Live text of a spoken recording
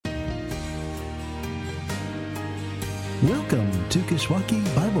Welcome to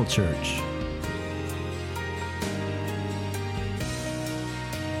Kishwaukee Bible Church.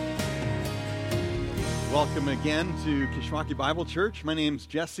 Welcome again to Kishwaukee Bible Church. My name's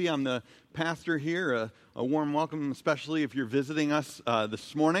Jesse. I'm the pastor here. A warm welcome, especially if you're visiting us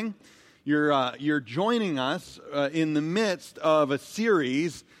this morning. You're joining us in the midst of a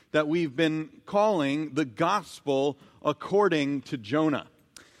series that we've been calling The Gospel According to Jonah.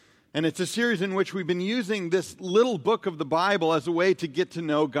 And it's a series in which we've been using this little book of the Bible as a way to get to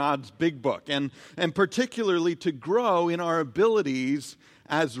know God's big book, and particularly to grow in our abilities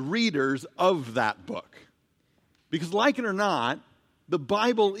as readers of that book. Because like it or not, the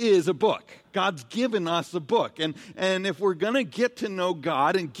Bible is a book. God's given us a book. And if we're going to get to know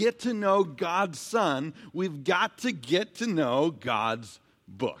God and get to know God's Son, we've got to get to know God's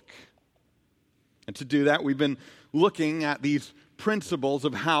book. And to do that, we've been looking at these principles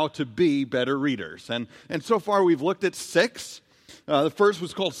of how to be better readers. And so far we've looked at 6. The first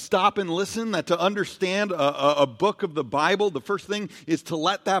was called Stop and Listen, that to understand a book of the Bible, the first thing is to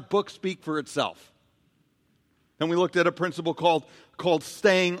let that book speak for itself. And we looked at a principle called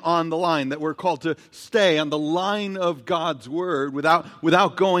staying on the line, that we're called to stay on the line of God's Word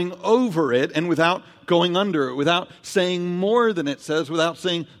without going over it and without going under it, without saying more than it says, without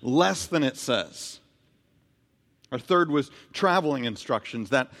saying less than it says. Our third was traveling instructions,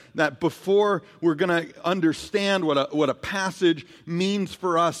 that before we're going to understand what a passage means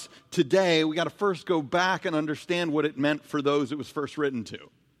for us today, we got to first go back and understand what it meant for those it was first written to.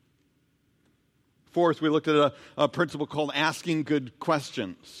 Fourth, we looked at a principle called asking good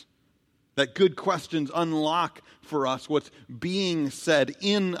questions, that good questions unlock for us what's being said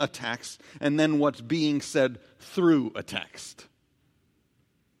in a text and then what's being said through a text.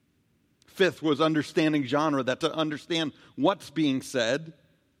 Fifth was understanding genre, that to understand what's being said,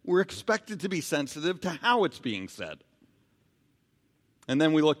 we're expected to be sensitive to how it's being said. And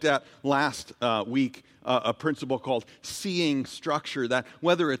then we looked at last week a principle called seeing structure, that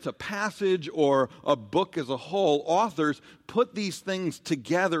whether it's a passage or a book as a whole, authors put these things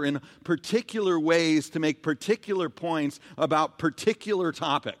together in particular ways to make particular points about particular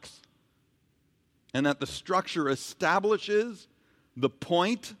topics. And that the structure establishes the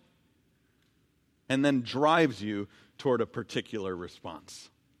point and then drives you toward a particular response.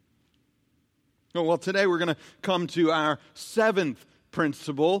 Well, today we're going to come to our 7th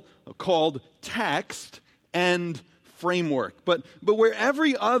principle called text and framework. But where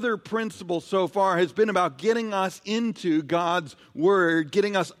every other principle so far has been about getting us into God's Word,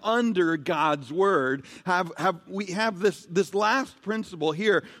 getting us under God's Word, we have this last principle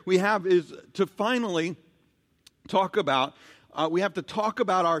here we have is to finally talk about we have to talk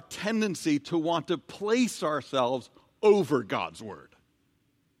about our tendency to want to place ourselves over God's Word.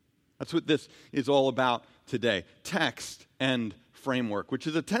 That's what this is all about today. Text and framework, which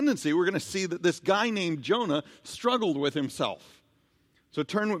is a tendency we're going to see that this guy named Jonah struggled with himself. So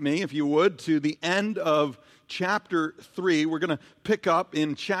turn with me, if you would, to the end of chapter 3. We're going to pick up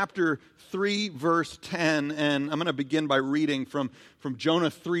in chapter 3, verse 10, and I'm going to begin by reading from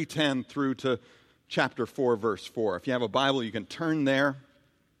Jonah 3:10 through to chapter 4, verse 4. If you have a Bible, you can turn there.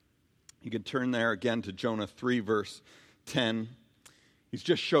 You can turn there again to Jonah 3, verse 10. He's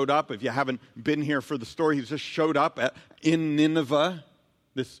just showed up. If you haven't been here for the story, he's just showed up in Nineveh,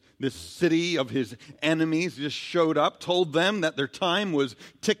 this city of his enemies. He just showed up, told them that their time was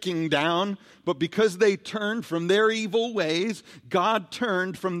ticking down. But because they turned from their evil ways, God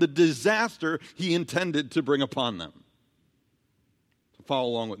turned from the disaster he intended to bring upon them. Follow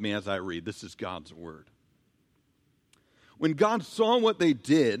along with me as I read. This is God's Word. When God saw what they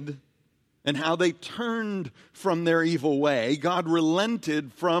did and how they turned from their evil way, God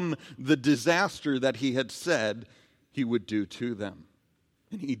relented from the disaster that he had said he would do to them.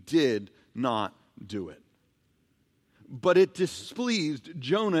 And he did not do it. But it displeased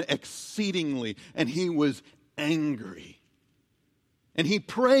Jonah exceedingly, and he was angry. And he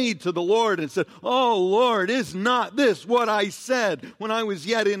prayed to the Lord and said, "Oh, Lord, is not this what I said when I was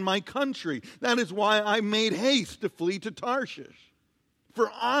yet in my country? That is why I made haste to flee to Tarshish.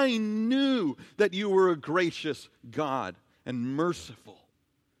 For I knew that you were a gracious God and merciful,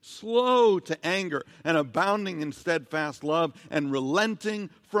 slow to anger and abounding in steadfast love and relenting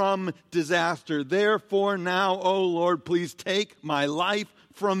from disaster. Therefore now, O Lord, please take my life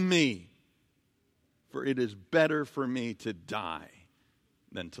from me, for it is better for me to die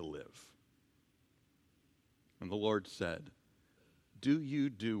than to live." And the Lord said, "Do you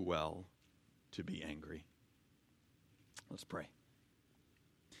do well to be angry?" Let's pray.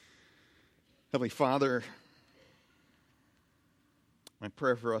 Heavenly Father, My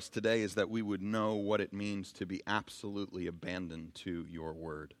prayer for us today is that we would know what it means to be absolutely abandoned to your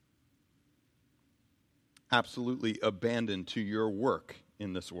word. Absolutely abandoned to your work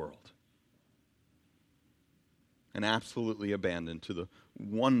in this world. And absolutely abandoned to the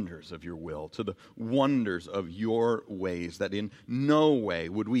wonders of your will, to the wonders of your ways, that in no way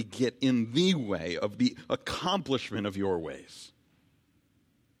would we get in the way of the accomplishment of your ways.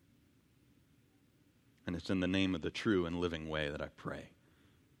 And it's in the name of the true and living way that I pray.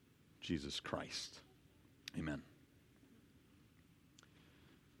 Jesus Christ. Amen.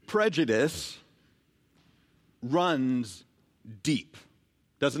 Prejudice runs deep,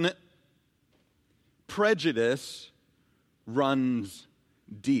 doesn't it? Prejudice runs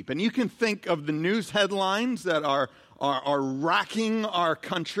deep. And you can think of the news headlines that are racking our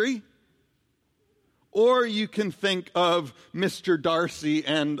country, or you can think of Mr. Darcy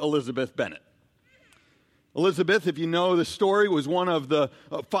and Elizabeth Bennet. Elizabeth, if you know the story, was one of the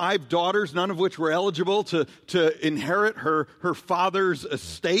 5 daughters, none of which were eligible to inherit her father's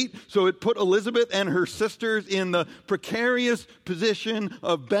estate. So it put Elizabeth and her sisters in the precarious position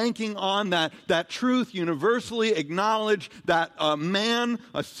of banking on that truth universally acknowledged that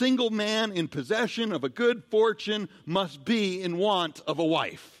a single man in possession of a good fortune must be in want of a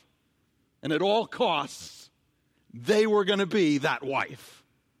wife. And at all costs, they were going to be that wife.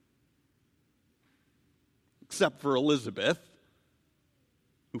 Except for Elizabeth,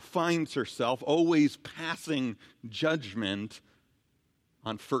 who finds herself always passing judgment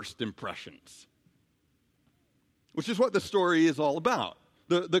on first impressions. Which is what the story is all about.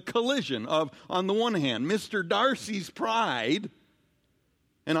 The collision of, on the one hand, Mr. Darcy's pride,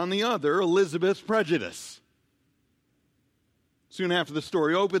 and on the other, Elizabeth's prejudice. Soon after the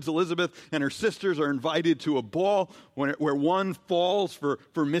story opens, Elizabeth and her sisters are invited to a ball where one falls for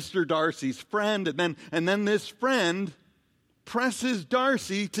Mr. Darcy's friend, and then this friend presses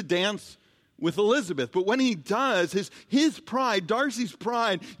Darcy to dance with Elizabeth. But when he does, his pride, Darcy's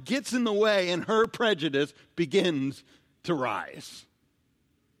pride, gets in the way, and her prejudice begins to rise.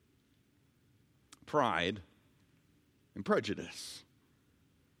 Pride and prejudice.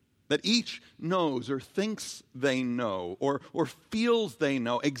 That each knows or thinks they know or feels they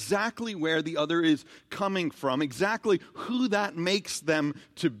know exactly where the other is coming from, exactly who that makes them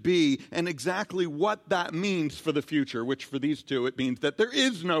to be, and exactly what that means for the future, which for these two it means that there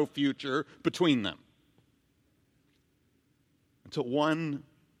is no future between them. Until one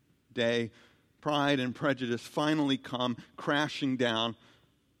day, pride and prejudice finally come crashing down.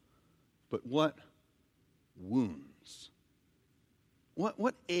 But what wounds?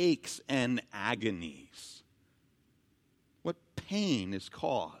 What aches and agonies? What pain is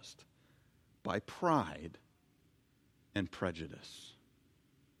caused by pride and prejudice?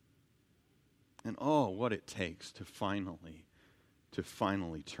 And oh, what it takes to finally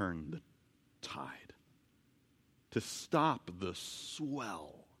turn the tide, to stop the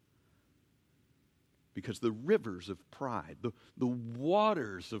swell. Because the rivers of pride, the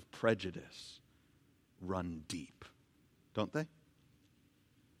waters of prejudice run deep, don't they?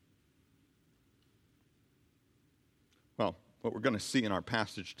 Well, what we're going to see in our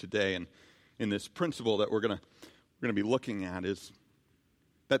passage today and in this principle that we're going to be looking at is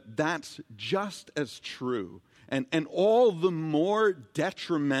that that's just as true and all the more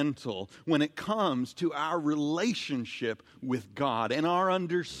detrimental when it comes to our relationship with God and our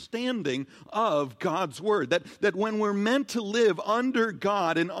understanding of God's Word. That when we're meant to live under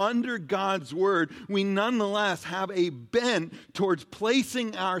God and under God's Word, we nonetheless have a bent towards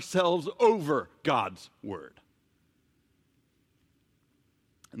placing ourselves over God's Word.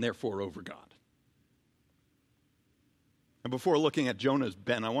 And therefore over God. And before looking at Jonah's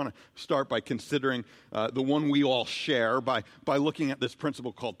bent, I want to start by considering the one we all share by looking at this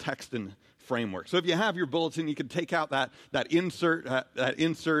principle called text and framework. So if you have your bulletin, you can take out that insert,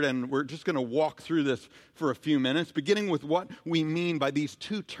 and we're just going to walk through this for a few minutes, beginning with what we mean by these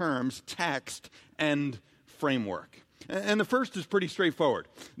two terms, text and framework. And the first is pretty straightforward.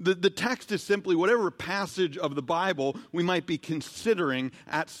 The text is simply whatever passage of the Bible we might be considering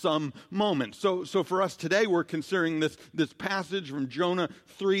at some moment. So for us today, we're considering this passage from Jonah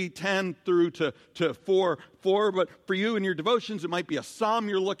 3:10 through to 4:4. But for you in your devotions, it might be a psalm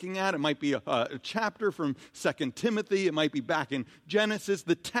you're looking at. It might be a chapter from 2 Timothy. It might be back in Genesis.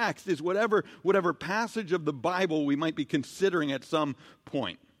 The text is whatever passage of the Bible we might be considering at some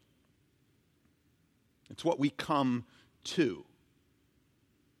point. It's what we come to.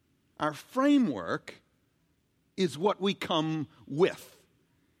 Our framework is what we come with.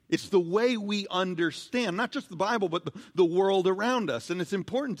 It's the way we understand, not just the Bible, but the world around us. And it's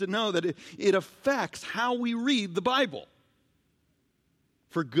important to know that it affects how we read the Bible.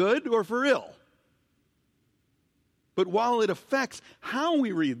 for good or for ill. But while it affects how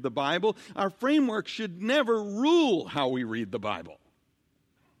we read the Bible, our framework should never rule how we read the Bible.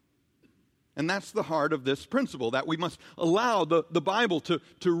 And that's the heart of this principle, that we must allow the Bible to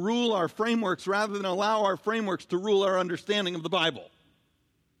rule our frameworks rather than allow our frameworks to rule our understanding of the Bible.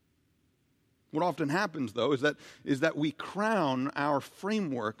 What often happens, though, is that we crown our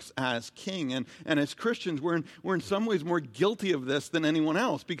frameworks as king. And as Christians, we're in some ways more guilty of this than anyone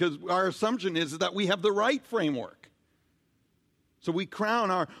else, because our assumption is that we have the right framework. So we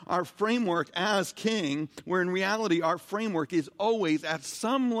crown our framework as king, where in reality our framework is always at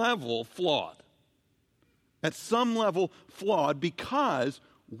some level flawed. At some level flawed because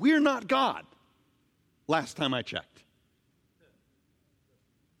we're not God, last time I checked.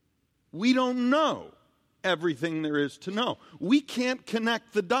 We don't know everything there is to know. We can't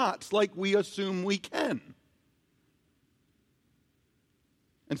connect the dots like we assume we can.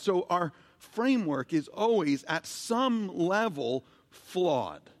 And so our framework is always at some level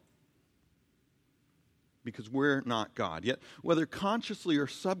flawed because we're not God. Yet, whether consciously or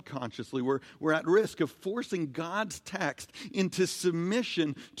subconsciously, we're at risk of forcing God's text into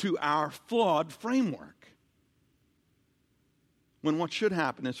submission to our flawed framework. When what should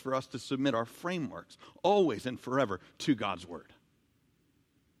happen is for us to submit our frameworks always and forever to God's Word.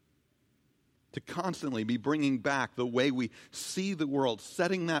 To constantly be bringing back the way we see the world,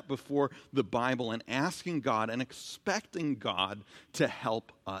 setting that before the Bible and asking God and expecting God to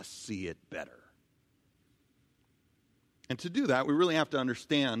help us see it better. And to do that, we really have to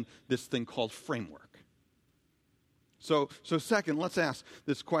understand this thing called framework. So second, let's ask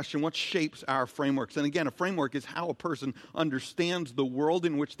this question: what shapes our frameworks? And again, a framework is how a person understands the world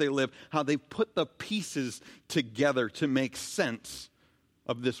in which they live, how they put the pieces together to make sense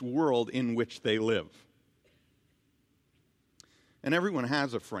of this world in which they live. And everyone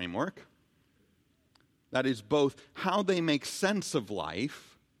has a framework that is both how they make sense of life,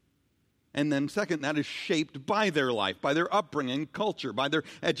 and then second, that is shaped by their life, by their upbringing, culture, by their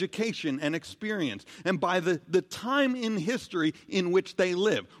education and experience, and by the time in history in which they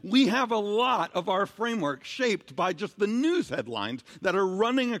live. We have a lot of our framework shaped by just the news headlines that are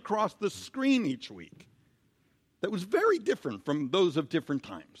running across the screen each week. That was very different from those of different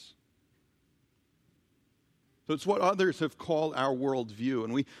times. So it's what others have called our worldview.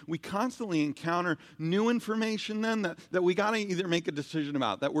 And we constantly encounter new information then that we got to either make a decision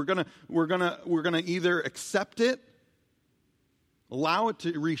about, that we're gonna either accept it, allow it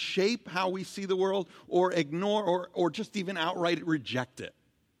to reshape how we see the world, or ignore or just even outright reject it.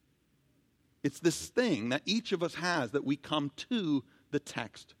 It's this thing that each of us has that we come to the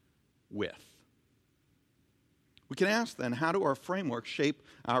text with. We can ask then, how do our frameworks shape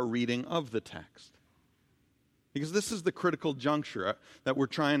our reading of the text? Because this is the critical juncture that we're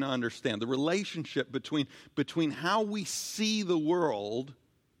trying to understand. The relationship between how we see the world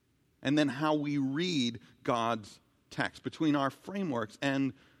and then how we read God's text, between our frameworks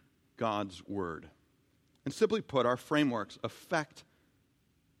and God's Word. And simply put, our frameworks affect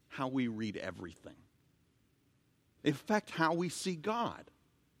how we read everything. They affect how we see God,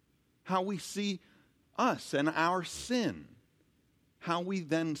 how we see us and our sin, how we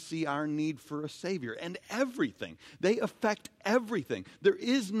then see our need for a Savior, and everything. They affect everything. There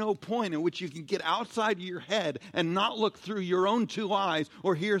is no point in which you can get outside of your head and not look through your own two eyes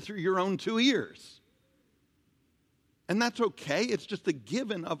or hear through your own two ears. And that's okay. It's just a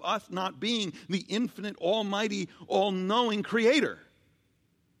given of us not being the infinite, almighty, all-knowing creator.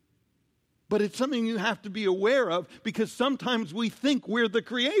 But it's something you have to be aware of, because sometimes we think we're the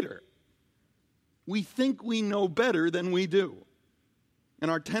creator. We think we know better than we do. And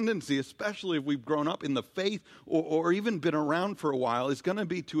our tendency, especially if we've grown up in the faith or even been around for a while, is going to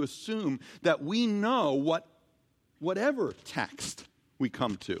be to assume that we know whatever text we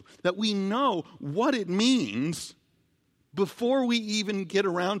come to, that we know what it means before we even get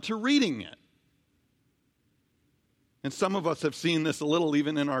around to reading it. And some of us have seen this a little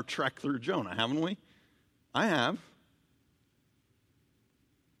even in our trek through Jonah, haven't we? I have.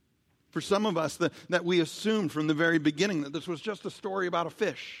 For some of us, that we assumed from the very beginning that this was just a story about a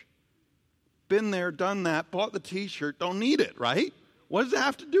fish. Been there, done that, bought the t-shirt, don't need it, right? What does it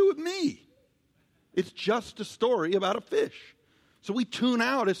have to do with me? It's just a story about a fish. So we tune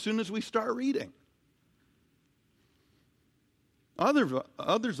out as soon as we start reading.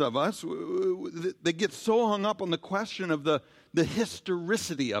 Others of us, they get so hung up on the question of the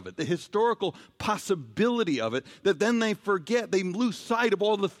historicity of it, the historical possibility of it, that then they lose sight of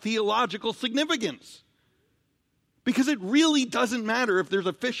all the theological significance. Because it really doesn't matter if there's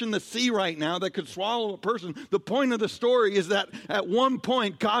a fish in the sea right now that could swallow a person. The point of the story is that at one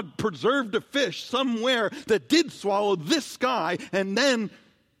point, God preserved a fish somewhere that did swallow this guy and then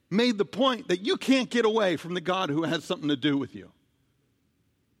made the point that you can't get away from the God who has something to do with you.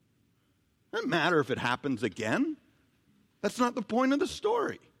 It doesn't matter if it happens again. That's not the point of the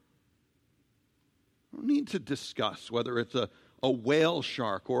story. We don't need to discuss whether it's a whale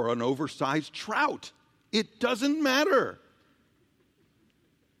shark or an oversized trout. It doesn't matter.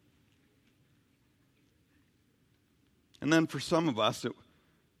 And then for some of us, it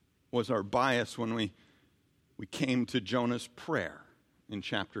was our bias when we came to Jonah's prayer in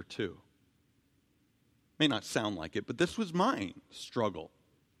chapter 2. May not sound like it, but this was my struggle.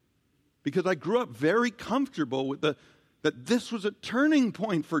 Because I grew up very comfortable with that this was a turning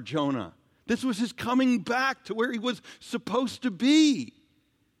point for Jonah. This was his coming back to where he was supposed to be.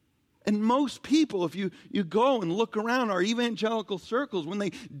 And most people, if you go and look around our evangelical circles, when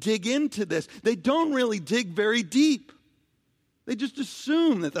they dig into this, they don't really dig very deep. They just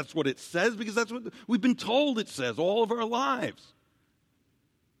assume that that's what it says because that's what we've been told it says all of our lives.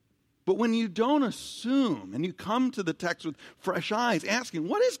 But when you don't assume and you come to the text with fresh eyes, asking,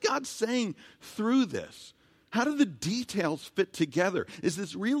 what is God saying through this? How do the details fit together? Is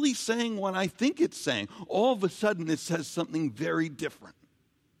this really saying what I think it's saying? All of a sudden it says something very different.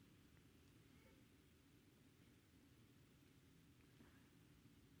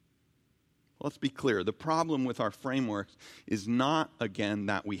 Let's be clear. The problem with our frameworks is not, again,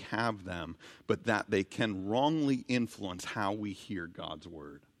 that we have them, but that they can wrongly influence how we hear God's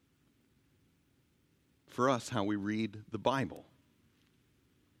word. For us, how we read the Bible.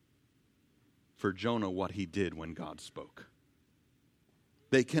 For Jonah, what he did when God spoke.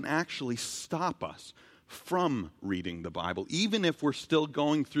 They can actually stop us from reading the Bible, even if we're still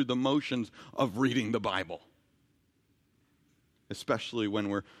going through the motions of reading the Bible. Especially when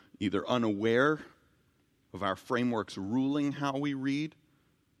we're either unaware of our frameworks ruling how we read,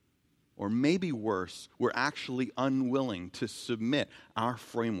 or maybe worse, we're actually unwilling to submit our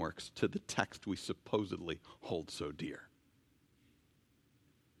frameworks to the text we supposedly hold so dear.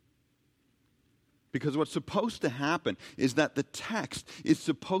 Because what's supposed to happen is that the text is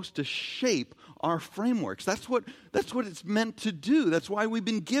supposed to shape our frameworks. That's what it's meant to do. That's why we've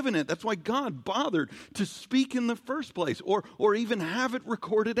been given it. That's why God bothered to speak in the first place or even have it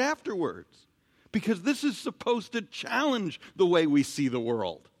recorded afterwards. Because this is supposed to challenge the way we see the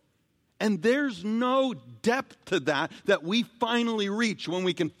world. And there's no depth to that we finally reach when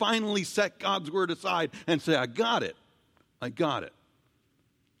we can finally set God's word aside and say, I got it. I got it.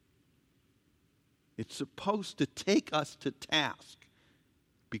 It's supposed to take us to task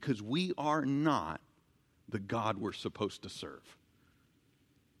because we are not the God we're supposed to serve.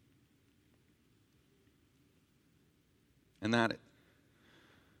 And that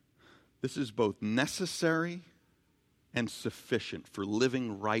this is both necessary and sufficient for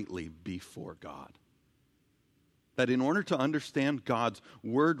living rightly before God. That in order to understand God's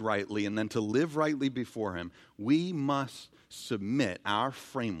word rightly and then to live rightly before him, we must submit our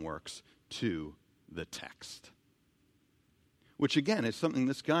frameworks to the text. Which again is something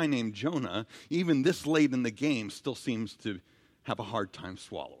this guy named Jonah, even this late in the game, still seems to have a hard time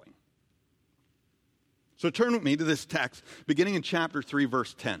swallowing. So turn with me to this text, beginning in chapter 3,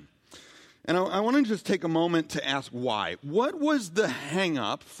 verse 10. And I want to just take a moment to ask why. What was the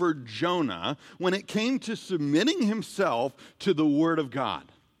hang-up for Jonah when it came to submitting himself to the word of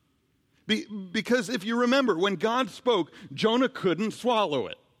God? Because if you remember, when God spoke, Jonah couldn't swallow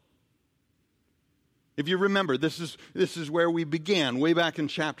it. If you remember, this is where we began, way back in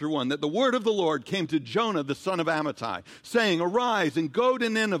chapter 1, that the word of the Lord came to Jonah, the son of Amittai, saying, arise and go to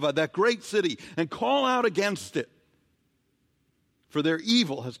Nineveh, that great city, and call out against it. For their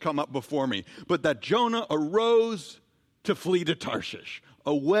evil has come up before me. But that Jonah arose to flee to Tarshish,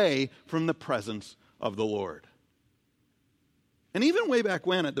 away from the presence of the Lord. And even way back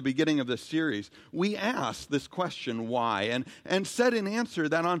when, at the beginning of this series, we asked this question, why? And said in answer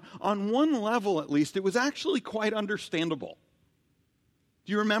that on one level at least, it was actually quite understandable.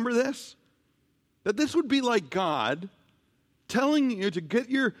 Do you remember this? That this would be like God telling you to get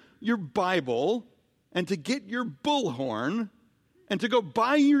your Bible and to get your bullhorn and to go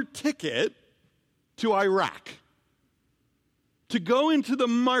buy your ticket to Iraq. To go into the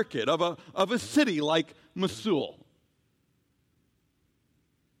market of a city like Mosul.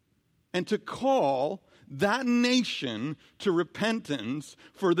 And to call that nation to repentance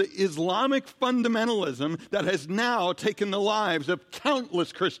for the Islamic fundamentalism that has now taken the lives of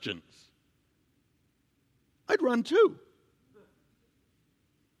countless Christians. I'd run too.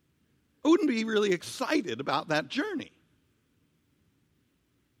 I wouldn't be really excited about that journey.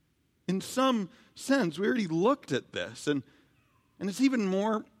 In some sense, we already looked at this, and it's even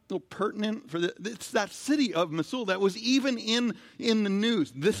more pertinent for it's that city of Mosul that was even in the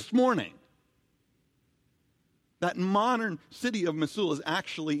news this morning. That modern city of Mosul is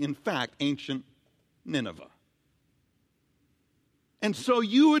actually, in fact, ancient Nineveh. And so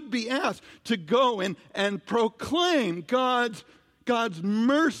you would be asked to go and proclaim God's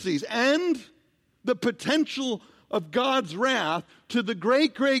mercies and the potential of God's wrath to the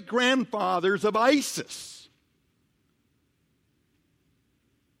great-great-grandfathers of ISIS.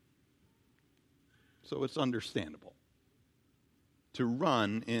 So it's understandable to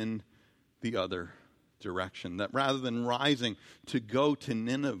run in the other direction. That rather than rising to go to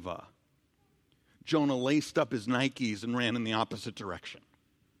Nineveh, Jonah laced up his Nikes and ran in the opposite direction.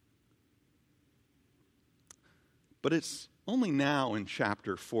 But it's only now in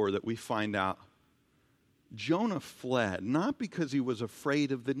chapter 4 that we find out Jonah fled, not because he was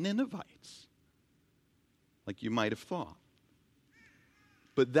afraid of the Ninevites, like you might have thought,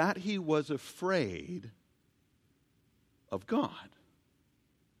 but that he was afraid of God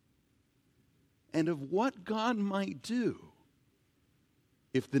and of what God might do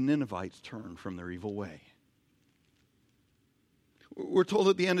if the Ninevites turned from their evil way. We're told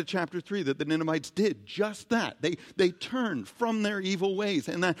at the end of chapter 3 that the Ninevites did just that. They turned from their evil ways,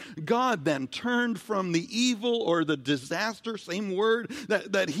 and that God then turned from the evil or the disaster, same word,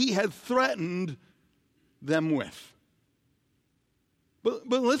 that he had threatened them with. But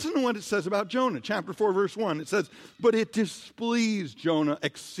listen to what it says about Jonah. Chapter 4, verse 1. It says, "But it displeased Jonah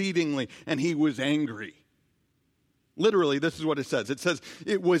exceedingly, and he was angry." Literally, this is what it says. It says,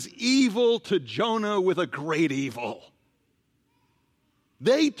 it was evil to Jonah with a great evil.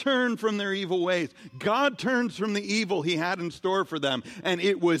 They turned from their evil ways. God turns from the evil he had in store for them, and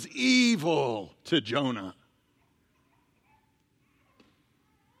it was evil to Jonah.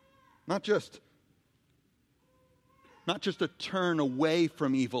 Not just a turn away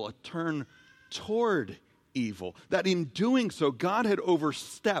from evil, a turn toward evil. That in doing so, God had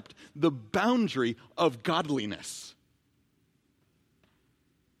overstepped the boundary of godliness.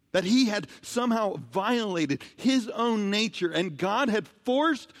 That he had somehow violated his own nature, and God had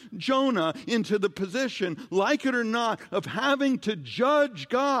forced Jonah into the position, like it or not, of having to judge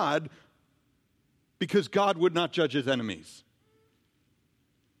God because God would not judge his enemies.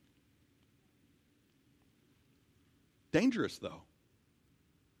 Dangerous, though,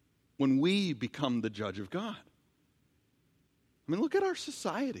 when we become the judge of God. I mean, look at our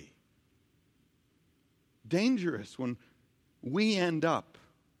society. Dangerous when we end up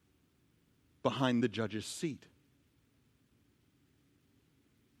behind the judge's seat.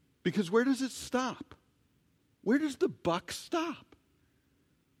 Because where does it stop? Where does the buck stop?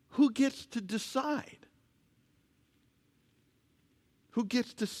 Who gets to decide? Who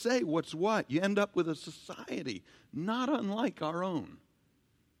gets to say what's what? You end up with a society not unlike our own.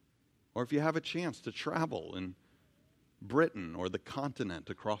 Or if you have a chance to travel in Britain or the continent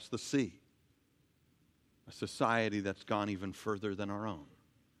across the sea, a society that's gone even further than our own.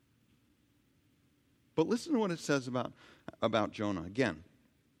 But listen to what it says about Jonah. Again,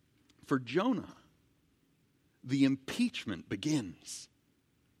 for Jonah, the impeachment begins.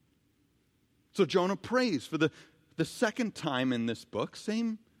 So Jonah prays for the second time in this book,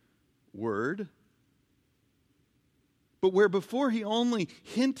 same word, but where before he only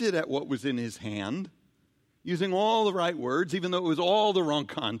hinted at what was in his hand, using all the right words, even though it was all the wrong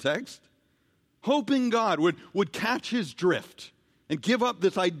context, hoping God would catch his drift and give up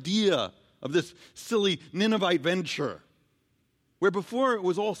this idea of this silly Ninevite venture. Where before it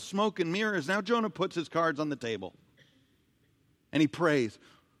was all smoke and mirrors, now Jonah puts his cards on the table. And he prays,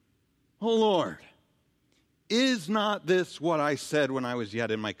 "Oh Lord, is not this what I said when I was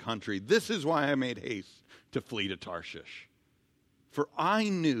yet in my country? This is why I made haste to flee to Tarshish. For I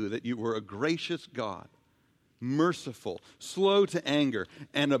knew that you were a gracious God, merciful, slow to anger,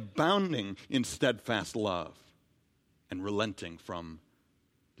 and abounding in steadfast love, and relenting from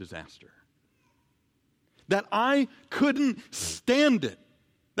disaster. That I couldn't stand it,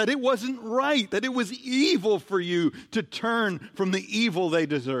 that it wasn't right, that it was evil for you to turn from the evil they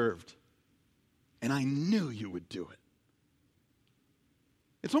deserved. And I knew you would do it."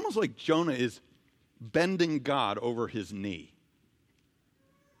 It's almost like Jonah is bending God over his knee.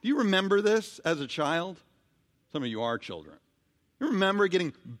 Do you remember this as a child? Some of you are children. You remember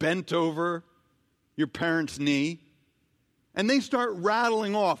getting bent over your parents' knee? And they start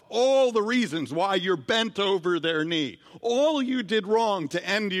rattling off all the reasons why you're bent over their knee. All you did wrong to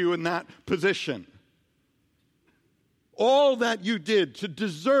end you in that position. all that you did to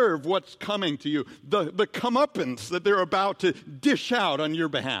deserve what's coming to you, the comeuppance that they're about to dish out on your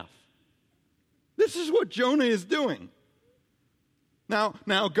behalf. This is what Jonah is doing.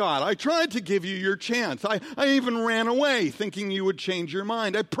 Now, God, I tried to give you your chance. I even ran away thinking you would change your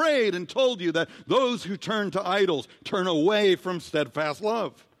mind. I prayed and told you that those who turn to idols turn away from steadfast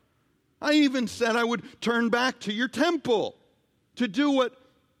love. I even said I would turn back to your temple to do what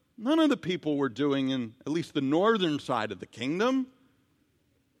none of the people were doing in at least the northern side of the kingdom.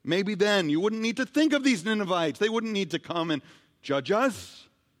 Maybe then you wouldn't need to think of these Ninevites. They wouldn't need to come and judge us,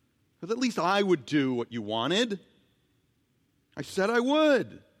 because at least I would do what you wanted. I said I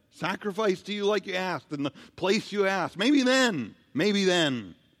would sacrifice to you like you asked in the place you asked. Maybe then.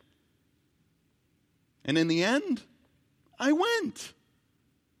 And in the end, I went.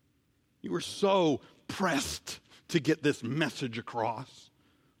 You were so pressed to get this message across.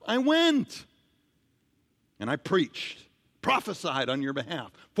 I went. And I preached, prophesied on your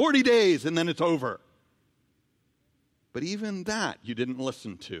behalf. 40 days and then it's over. But even that you didn't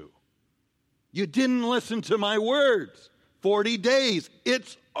listen to. You didn't listen to my words. 40 days,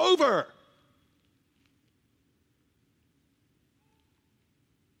 it's over.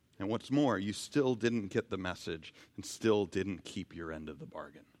 And what's more, you still didn't get the message and still didn't keep your end of the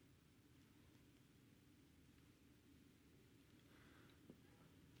bargain.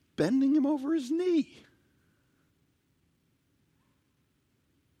 Bending him over his knee.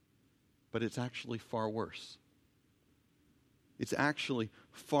 But it's actually far worse. It's actually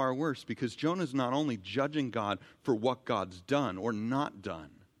far worse because Jonah's not only judging God for what God's done or not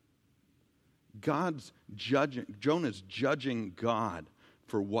done. Jonah's judging God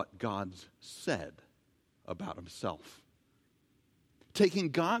for what God's said about himself. Taking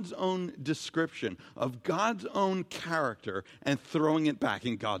God's own description of God's own character and throwing it back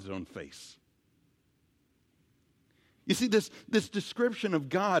in God's own face. You see, this description of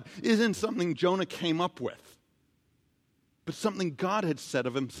God isn't something Jonah came up with, but something God had said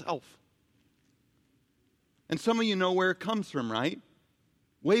of himself. And some of you know where it comes from, right?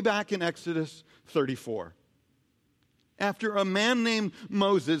 Way back in Exodus 34. After a man named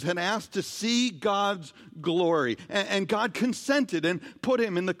Moses had asked to see God's glory, and God consented and put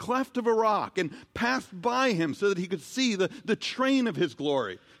him in the cleft of a rock and passed by him so that he could see the train of his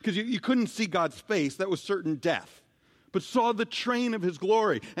glory. Because you couldn't see God's face, that was certain death. But saw the train of his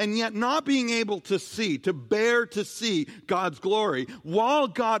glory, and yet not being able to see, to bear to see God's glory, while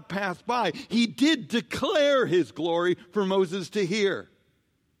God passed by, he did declare his glory for Moses to hear.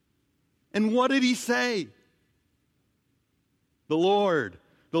 And what did he say? The Lord,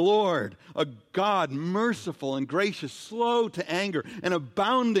 a God merciful and gracious, slow to anger, and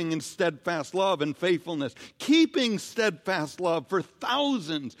abounding in steadfast love and faithfulness, keeping steadfast love for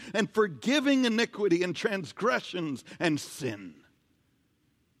thousands, and forgiving iniquity and transgressions and sin.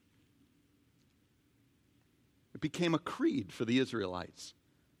 It became a creed for the Israelites.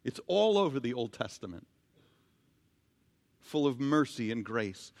 It's all over the Old Testament. Full of mercy and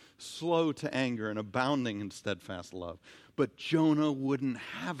grace, slow to anger and abounding in steadfast love. But Jonah wouldn't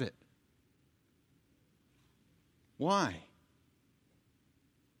have it. Why?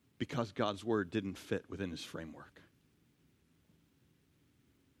 Because God's word didn't fit within his framework.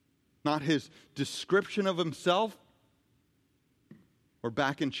 Not his description of himself, or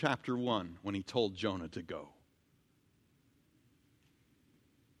back in chapter 1 when he told Jonah to go.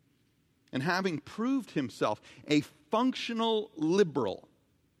 And having proved himself a functional liberal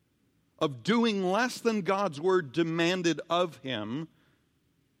of doing less than God's word demanded of him,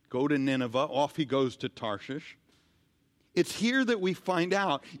 go to Nineveh, off he goes to Tarshish. It's here that we find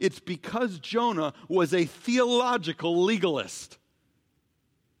out it's because Jonah was a theological legalist.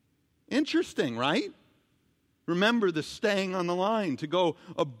 Interesting, right? Remember the staying on the line, to go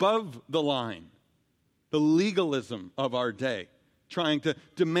above the line. The legalism of our day, trying to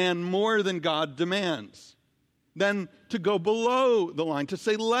demand more than God demands. Then to go below the line, to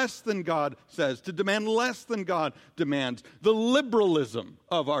say less than God says, to demand less than God demands. The liberalism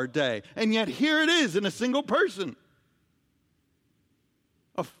of our day. And yet here it is in a single person.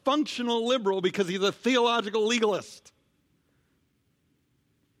 A functional liberal because he's a theological legalist.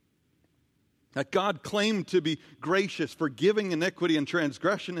 That God claimed to be gracious, forgiving iniquity and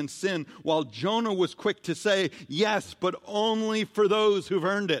transgression and sin, while Jonah was quick to say, yes, but only for those who've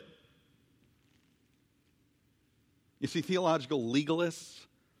earned it. You see, theological legalists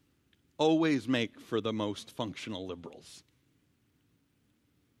always make for the most functional liberals.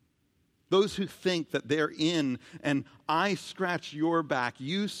 Those who think that they're in an I scratch your back,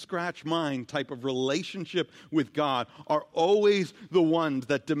 you scratch mine type of relationship with God are always the ones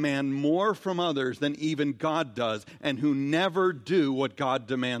that demand more from others than even God does, and who never do what God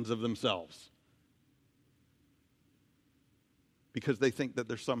demands of themselves. Because they think that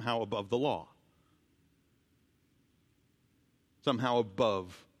they're somehow above the law. Somehow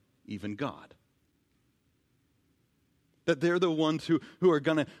above even God. That they're the ones who are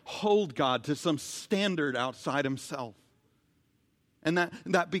going to hold God to some standard outside himself. And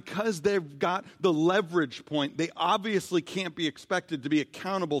that because they've got the leverage point, they obviously can't be expected to be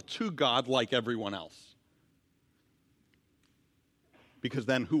accountable to God like everyone else. Because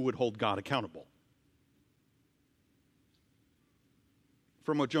then who would hold God accountable?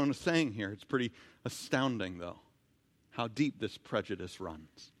 From what Jonah's saying here, it's pretty astounding, though, how deep this prejudice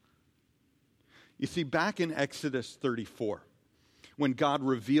runs. You see, back in Exodus 34, when God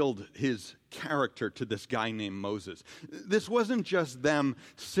revealed his character to this guy named Moses, this wasn't just them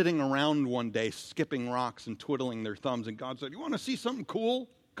sitting around one day, skipping rocks and twiddling their thumbs, and God said, "You want to see something cool?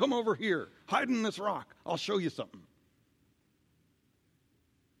 Come over here. Hide in this rock. I'll show you something."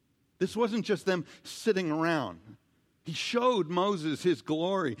 This wasn't just them sitting around. He showed Moses his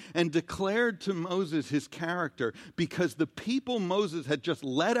glory and declared to Moses his character because the people Moses had just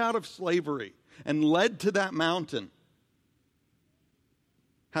led out of slavery and led to that mountain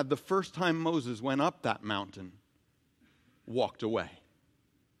had the first time Moses went up that mountain walked away.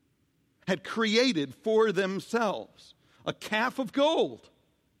 Had created for themselves a calf of gold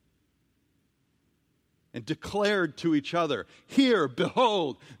and declared to each other, "Here,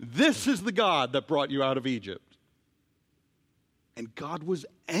 behold, this is the God that brought you out of Egypt." And God was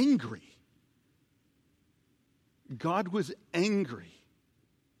angry. God was angry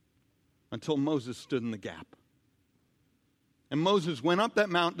until Moses stood in the gap. And Moses went up that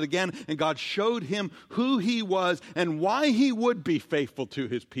mountain again, and God showed him who he was and why he would be faithful to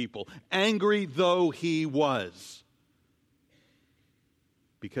his people, angry though he was.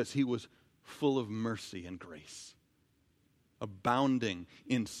 Because he was full of mercy and grace, abounding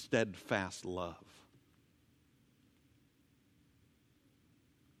in steadfast love.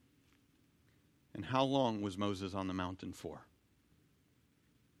 And how long was Moses on the mountain for?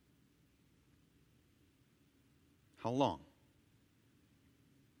 How long?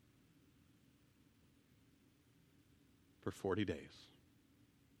 For 40 days.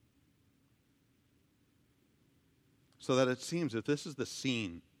 So that it seems that this is the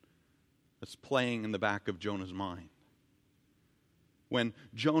scene that's playing in the back of Jonah's mind. When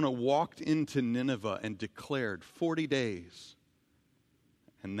Jonah walked into Nineveh and declared 40 days,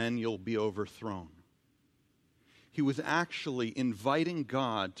 and then you'll be overthrown. He was actually inviting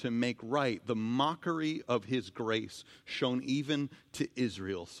God to make right the mockery of his grace shown even to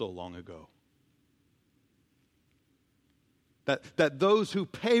Israel so long ago. That those who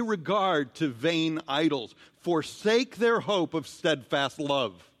pay regard to vain idols forsake their hope of steadfast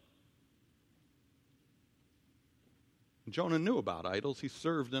love. Jonah knew about idols. He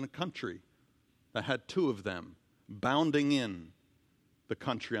served in a country that had two of them bounding in the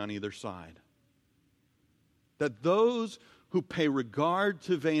country on either side. That those who pay regard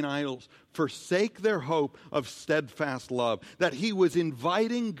to vain idols forsake their hope of steadfast love. That he was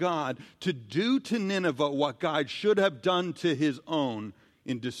inviting God to do to Nineveh what God should have done to his own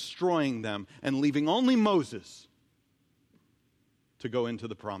in destroying them and leaving only Moses to go into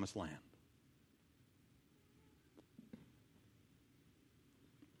the promised land.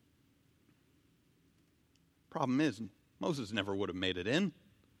 Problem is, Moses never would have made it in.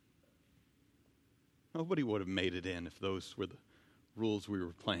 Nobody would have made it in if those were the rules we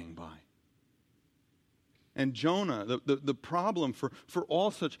were playing by. And Jonah, the problem for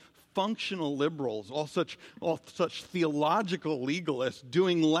all such functional liberals, all such theological legalists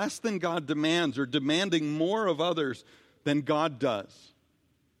doing less than God demands or demanding more of others than God does,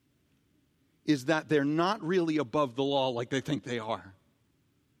 is that they're not really above the law like they think they are.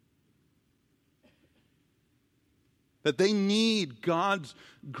 That they need God's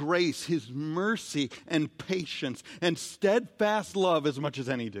grace, his mercy and patience and steadfast love as much as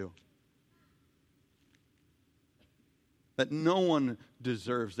any do. That no one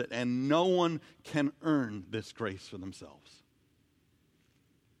deserves it and no one can earn this grace for themselves.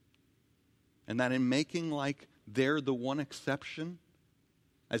 And that in making like they're the one exception,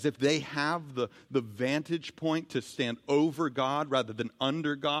 as if they have the vantage point to stand over God rather than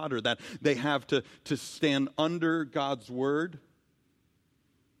under God, or that they have to stand under God's word,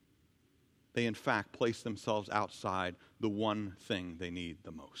 they in fact place themselves outside the one thing they need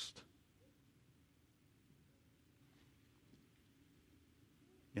the most.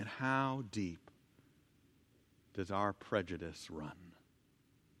 Yet how deep does our prejudice run?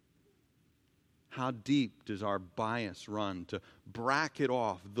 How deep does our bias run to bracket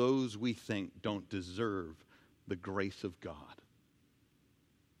off those we think don't deserve the grace of God?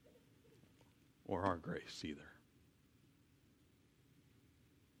 Or our grace either.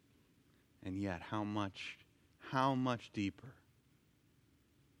 And yet, how much deeper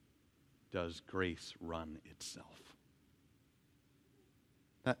does grace run itself?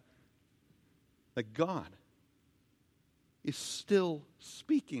 That God is still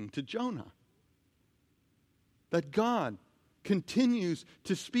speaking to Jonah. That God continues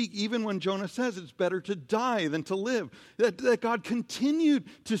to speak even when Jonah says it's better to die than to live. That God continued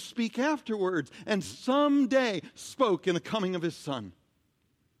to speak afterwards and someday spoke in the coming of his Son.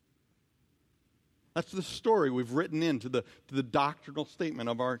 That's the story we've written into the doctrinal statement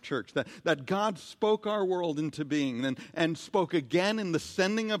of our church, that God spoke our world into being and spoke again in the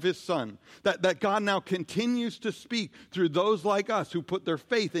sending of his Son, that God now continues to speak through those like us who put their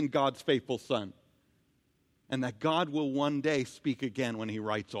faith in God's faithful Son, and that God will one day speak again when he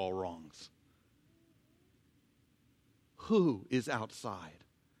rights all wrongs. Who is outside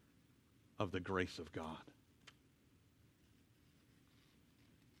of the grace of God?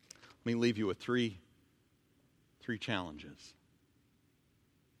 Let me leave you with three challenges.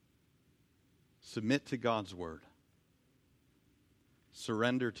 Submit to God's word.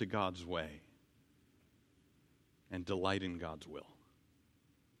 Surrender to God's way. And delight in God's will.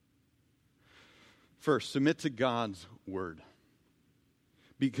 First, submit to God's word.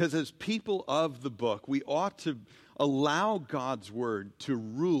 Because as people of the book, we ought to allow God's word to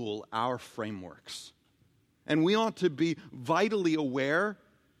rule our frameworks. And we ought to be vitally aware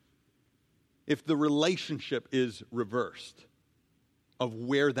if the relationship is reversed, of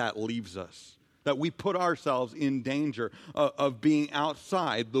where that leaves us. That we put ourselves in danger of being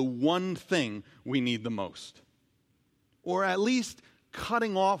outside the one thing we need the most. Or at least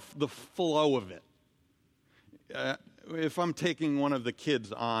cutting off the flow of it. If I'm taking one of the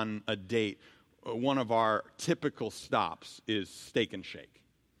kids on a date, one of our typical stops is Steak and Shake.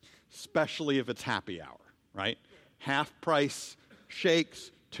 Especially if it's happy hour, right? Half price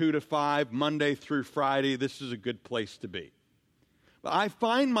shakes, 2 to 5, Monday through Friday. This is a good place to be. But I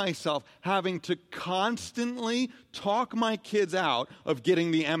find myself having to constantly talk my kids out of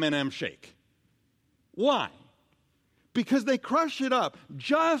getting the M&M shake. Why? Because they crush it up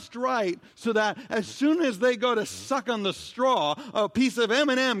just right so that as soon as they go to suck on the straw, a piece of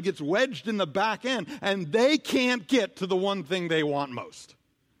M&M gets wedged in the back end and they can't get to the one thing they want most.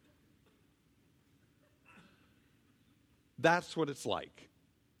 That's what it's like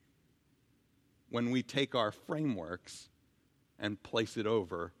when we take our frameworks and place it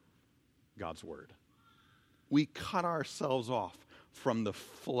over God's word. We cut ourselves off from the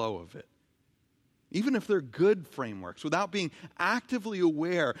flow of it. Even if they're good frameworks, without being actively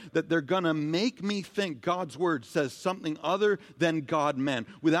aware that they're going to make me think God's word says something other than God meant,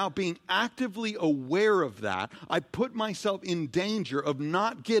 without being actively aware of that, I put myself in danger of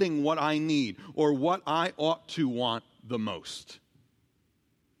not getting what I need or what I ought to want the most.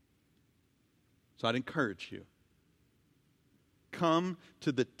 So I'd encourage you. Come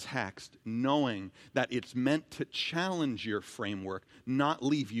to the text knowing that it's meant to challenge your framework, not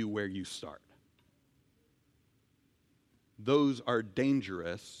leave you where you start. Those are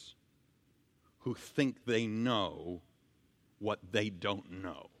dangerous who think they know what they don't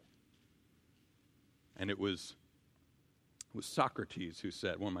know. And it was Socrates who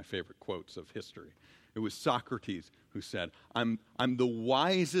said, one of my favorite quotes of history, it was Socrates who said, I'm the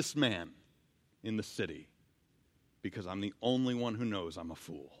wisest man in the city because I'm the only one who knows I'm a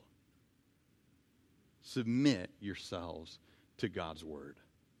fool. Submit yourselves to God's word.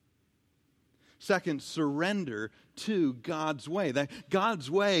 Second, surrender to God's way. That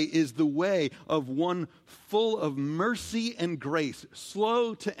God's way is the way of one full of mercy and grace,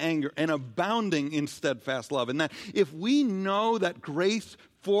 slow to anger, and abounding in steadfast love. And that if we know that grace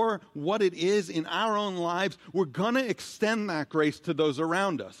for what it is in our own lives, we're going to extend that grace to those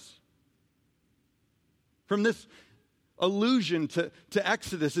around us. From this allusion to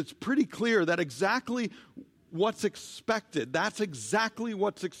Exodus, it's pretty clear that exactly what's expected, that's exactly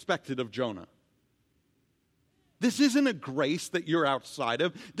what's expected of Jonah. This isn't a grace that you're outside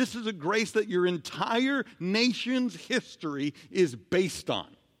of. This is a grace that your entire nation's history is based on.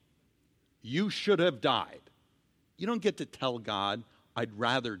 You should have died. You don't get to tell God, I'd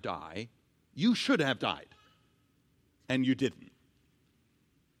rather die. You should have died. And you didn't.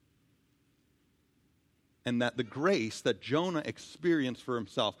 And that the grace that Jonah experienced for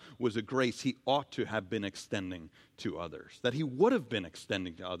himself was a grace he ought to have been extending to others. That he would have been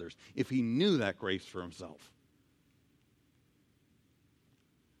extending to others if he knew that grace for himself.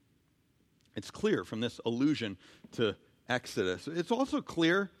 It's clear from this allusion to Exodus. It's also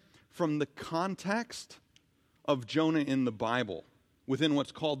clear from the context of Jonah in the Bible within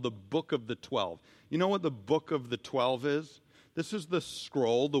what's called the Book of the 12. You know what the Book of the 12 is? This is the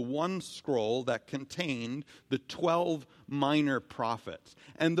scroll, the one scroll that contained the 12 minor prophets.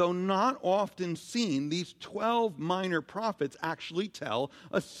 And though not often seen, these 12 minor prophets actually tell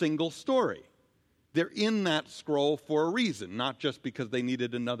a single story. They're in that scroll for a reason, not just because they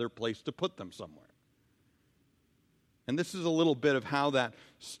needed another place to put them somewhere. And this is a little bit of how that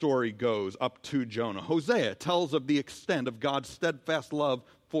story goes up to Jonah. Hosea tells of the extent of God's steadfast love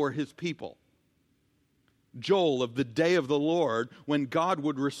for his people. Joel of the day of the Lord when God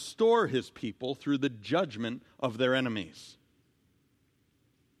would restore his people through the judgment of their enemies.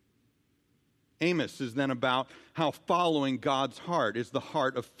 Amos is then about how following God's heart is the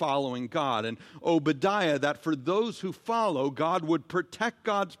heart of following God. And Obadiah, that for those who follow, God would protect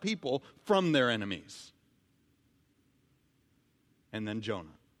God's people from their enemies. And then Jonah.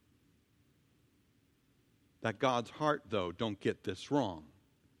 That God's heart, though, don't get this wrong,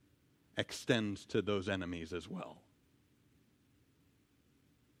 extends to those enemies as well.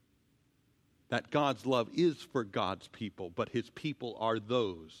 That God's love is for God's people, but his people are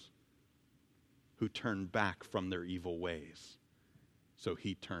those who turn back from their evil ways. So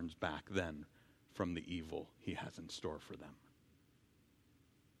he turns back then from the evil he has in store for them.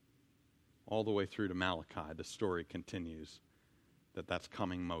 All the way through to Malachi, the story continues that that's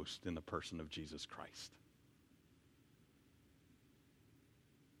coming most in the person of Jesus Christ.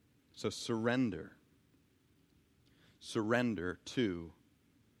 So surrender. Surrender to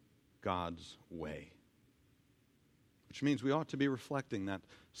God's way. Which means we ought to be reflecting that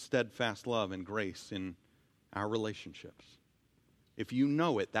steadfast love and grace in our relationships. If you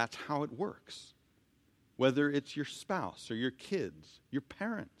know it, that's how it works. Whether it's your spouse or your kids, your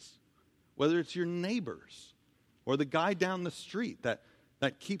parents, whether it's your neighbors, or the guy down the street that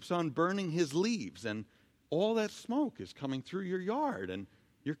keeps on burning his leaves, and all that smoke is coming through your yard, and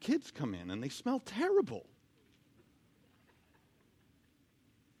your kids come in and they smell terrible.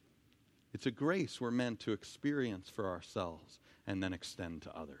 It's a grace we're meant to experience for ourselves and then extend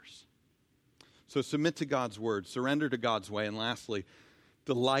to others. So submit to God's word, surrender to God's way, and lastly,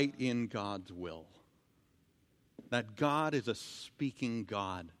 delight in God's will. That God is a speaking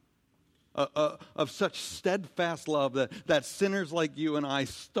God of such steadfast love that sinners like you and I,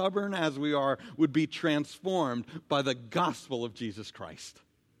 stubborn as we are, would be transformed by the gospel of Jesus Christ.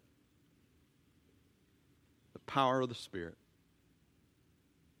 The power of the Spirit.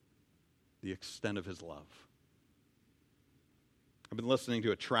 The extent of his love. I've been listening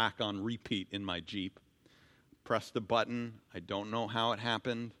to a track on repeat in my Jeep. Pressed a button. I don't know how it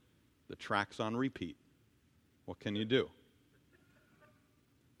happened. The track's on repeat. What can you do?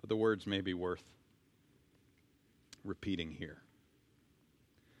 But the words may be worth repeating here.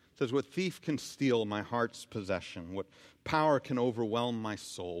 It says, what thief can steal my heart's possession? What power can overwhelm my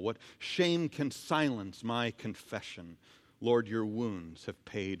soul? What shame can silence my confession? Lord, your wounds have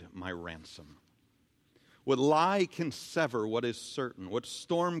paid my ransom. What lie can sever what is certain? What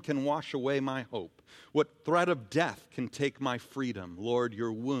storm can wash away my hope? What threat of death can take my freedom? Lord,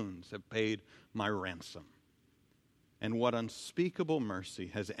 your wounds have paid my ransom. And what unspeakable mercy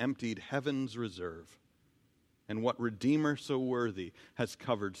has emptied heaven's reserve? And what Redeemer so worthy has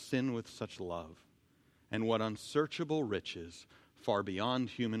covered sin with such love? And what unsearchable riches, far beyond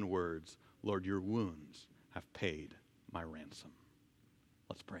human words, Lord, your wounds have paid my ransom.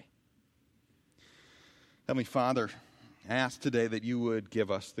 Let's pray. Heavenly Father, I ask today that you would give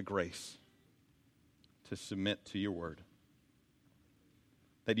us the grace to submit to your word.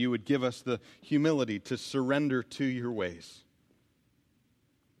 That you would give us the humility to surrender to your ways.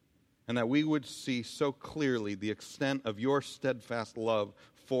 And that we would see so clearly the extent of your steadfast love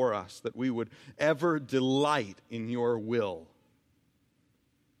for us, that we would ever delight in your will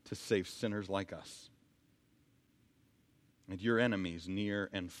to save sinners like us. And your enemies near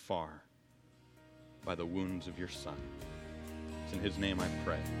and far by the wounds of your Son. It's in his name I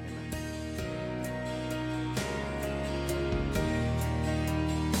pray. Amen.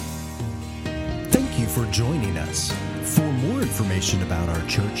 Thank you for joining us. For more information about our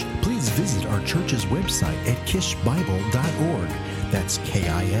church, please visit our church's website at kishbible.org. That's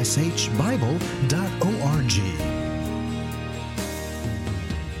KISHbible.org.